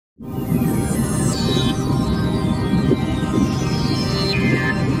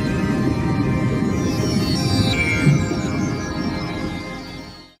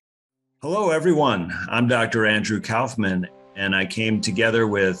Hello, everyone. I'm Dr. Andrew Kaufman, and I came together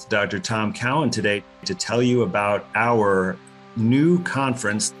with Dr. Tom Cowan today to tell you about our new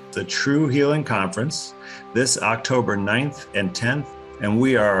conference, the True Healing Conference, this October 9th and 10th. And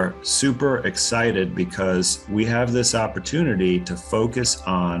we are super excited because we have this opportunity to focus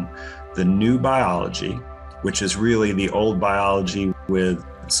on the new biology, which is really the old biology with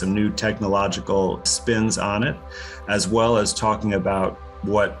some new technological spins on it, as well as talking about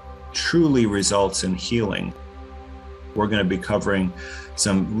what truly results in healing. We're going to be covering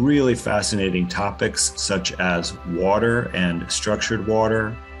some really fascinating topics such as water and structured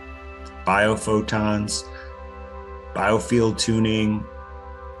water, biophotons, biofield tuning,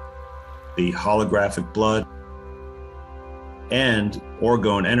 the holographic blood, and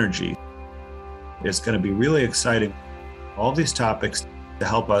orgone energy. It's going to be really exciting. All these topics to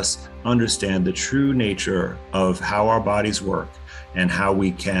help us understand the true nature of how our bodies work and how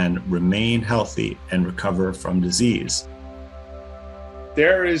we can remain healthy and recover from disease.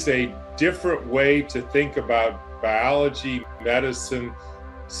 There is a different way to think about biology, medicine,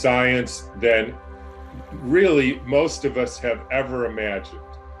 science than really most of us have ever imagined.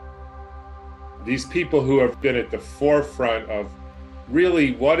 These people who have been at the forefront of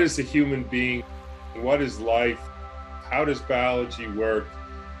really what is a human being, what is life, how does biology work,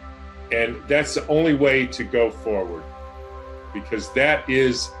 and that's the only way to go forward, because that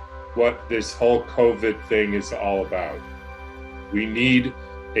is what this whole COVID thing is all about. We need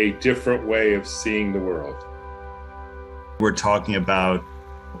a different way of seeing the world. We're talking about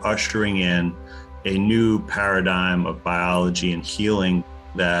ushering in a new paradigm of biology and healing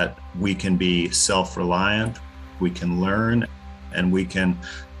that we can be self-reliant, we can learn, and we can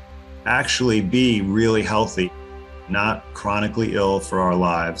actually be really healthy, not chronically ill for our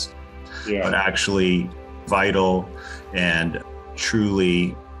lives, but actually vital and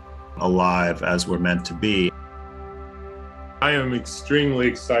truly alive as we're meant to be. I am extremely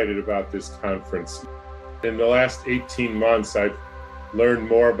excited about this conference. In the last 18 months, I've learned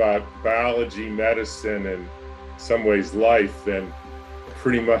more about biology, medicine, and in some ways life than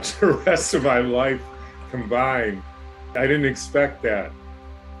pretty much the rest of my life combined. I didn't expect that.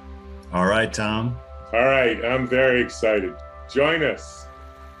 All right, Tom. All right, I'm very excited. Join us.